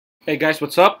Hey guys,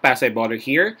 what's up? Pasay Baller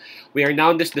here. We are now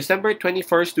on this December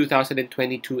 21st,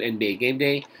 2022 NBA Game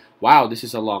Day. Wow, this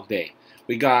is a long day.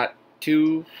 We got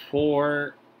 2,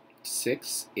 4,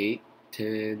 6, 8,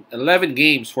 10, 11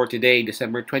 games for today,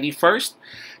 December 21st.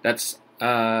 That's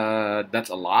a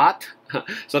lot.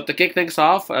 So to kick things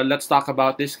off, let's talk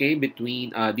about this game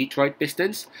between Detroit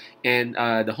Pistons and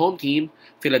the home team,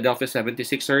 Philadelphia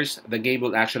 76ers. The game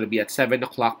will actually be at 7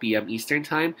 o'clock p.m. Eastern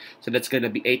Time. So that's going to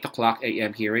be 8 o'clock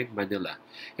a.m. here in Manila.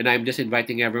 And I'm just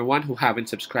inviting everyone who haven't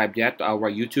subscribed yet to our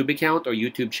YouTube account or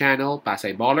YouTube channel,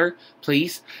 Pasay Baller.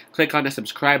 Please click on the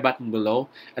subscribe button below.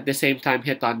 At the same time,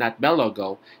 hit on that bell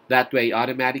logo. That way,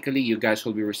 automatically, you guys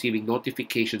will be receiving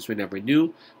notifications whenever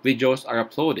new videos are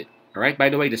uploaded. Alright, by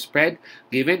the way, the spread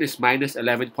given is minus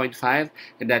 11.5,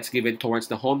 and that's given towards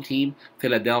the home team,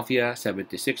 Philadelphia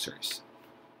 76ers.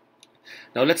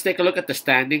 Now let's take a look at the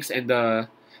standings and the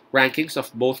rankings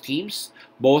of both teams,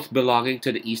 both belonging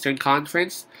to the Eastern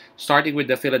Conference. Starting with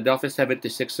the Philadelphia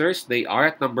 76ers, they are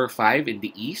at number 5 in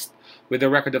the East with a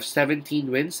record of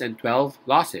 17 wins and 12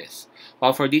 losses.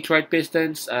 While for Detroit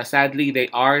Pistons, sadly, they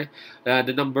are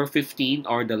the number 15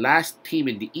 or the last team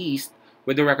in the East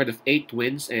with a record of 8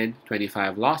 wins and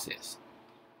 25 losses.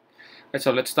 Right,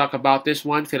 so let's talk about this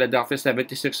one. Philadelphia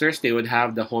 76ers, they would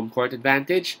have the home court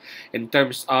advantage. In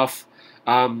terms of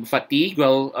fatigue,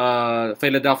 well,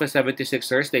 Philadelphia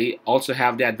 76ers, they also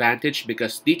have the advantage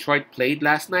because Detroit played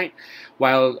last night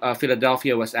while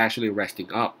Philadelphia was actually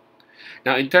resting up.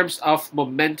 Now, in terms of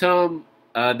momentum,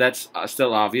 that's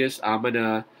still obvious.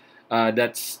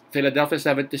 That's Philadelphia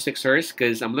 76ers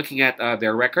because I'm looking at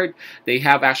their record. They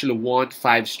have actually won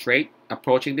 5 straight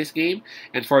approaching this game.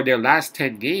 And for their last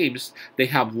 10 games, they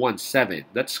have won 7.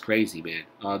 That's crazy, man.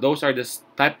 Those are the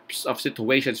types of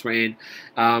situations wherein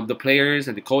the players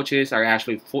and the coaches are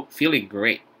actually feeling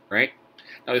great, right?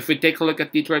 Now, if we take a look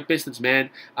at Detroit Pistons, man,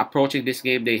 approaching this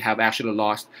game, they have actually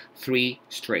lost 3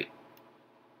 straight.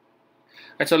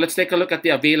 Right, so let's take a look at the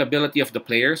availability of the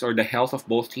players or the health of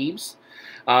both teams.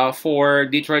 For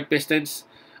Detroit Pistons,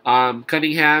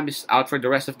 Cunningham is out for the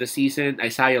rest of the season.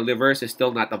 Isaiah Livers is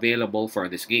still not available for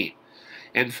this game.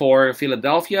 And for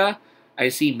Philadelphia, I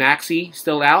see Maxey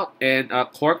still out, and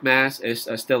Korkmaz is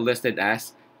still listed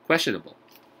as questionable.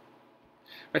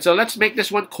 Right, so let's make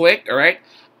this one quick, all right?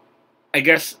 I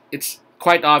guess it's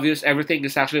quite obvious. Everything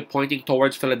is actually pointing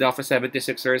towards Philadelphia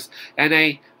 76ers,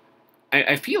 and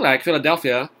I feel like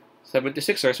Philadelphia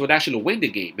 76ers would actually win the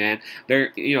game, man.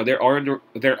 They're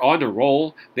on a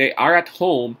roll. They are at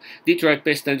home. Detroit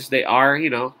Pistons, they are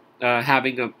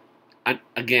having a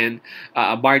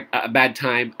bad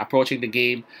time approaching the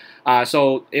game.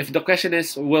 So if the question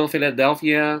is, will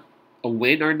Philadelphia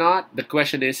win or not? The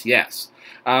question is yes.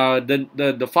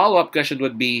 The follow-up question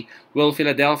would be, will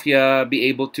Philadelphia be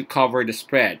able to cover the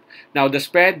spread? Now, the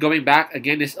spread going back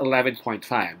again is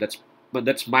 11.5.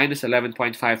 That's minus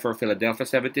 11.5 for Philadelphia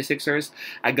 76ers.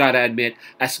 I gotta admit,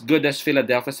 as good as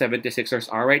Philadelphia 76ers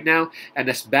are right now, and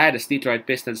as bad as Detroit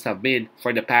Pistons have been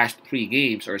for the past 3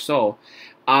 games or so,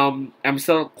 I'm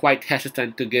still quite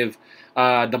hesitant to give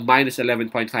the minus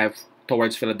 11.5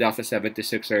 towards Philadelphia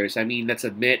 76ers. I mean, let's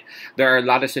admit, there are a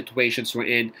lot of situations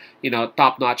wherein,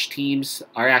 top-notch teams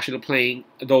are actually playing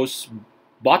those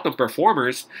bottom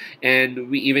performers, and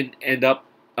we even end up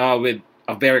with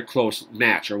a very close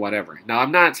match or whatever. Now,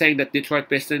 I'm not saying that Detroit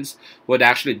Pistons would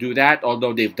actually do that,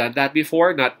 although they've done that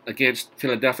before, not against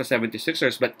Philadelphia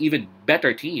 76ers, but even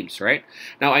better teams, right?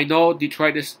 Now, I know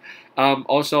Detroit is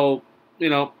also,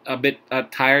 a bit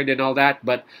tired and all that,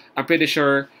 but I'm pretty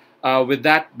sure with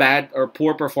that bad or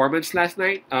poor performance last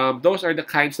night, those are the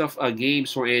kinds of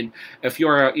games wherein if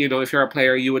you're a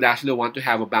player, you would actually want to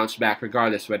have a bounce back,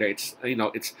 regardless whether it's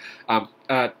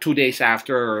 2 days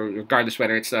after, or regardless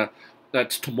whether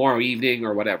that's tomorrow evening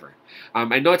or whatever.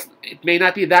 I know it may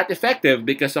not be that effective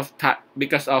because of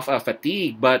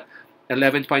fatigue, but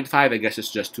 11.5 I guess is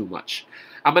just too much.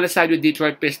 I'm gonna side with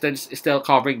Detroit Pistons still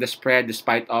covering the spread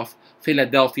despite of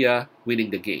Philadelphia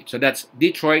winning the game. So that's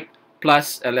Detroit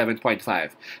plus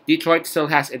 11.5. Detroit still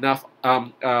has enough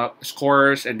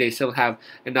scorers, and they still have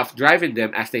enough drive in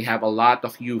them as they have a lot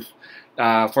of youth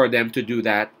for them to do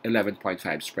that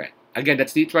 11.5 spread. Again,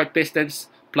 that's Detroit Pistons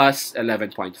plus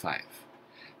 11.5.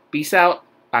 Peace out,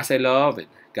 Pasay Love, and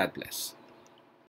God bless.